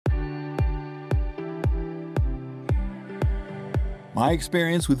My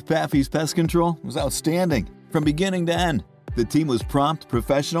experience with Paffy's Pest Control was outstanding, from beginning to end. The team was prompt,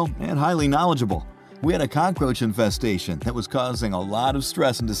 professional, and highly knowledgeable. We had a cockroach infestation that was causing a lot of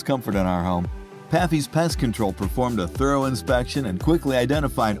stress and discomfort in our home. Paffy's Pest Control performed a thorough inspection and quickly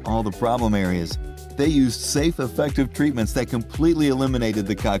identified all the problem areas. They used safe, effective treatments that completely eliminated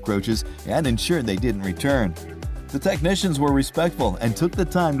the cockroaches and ensured they didn't return. The technicians were respectful and took the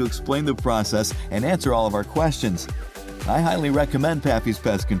time to explain the process and answer all of our questions. I highly recommend Paffy's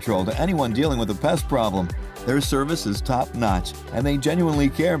Pest Control to anyone dealing with a pest problem. Their service is top-notch, and they genuinely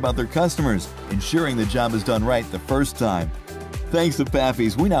care about their customers, ensuring the job is done right the first time. Thanks to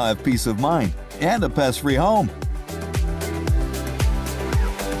Paffy's, we now have peace of mind and a pest-free home.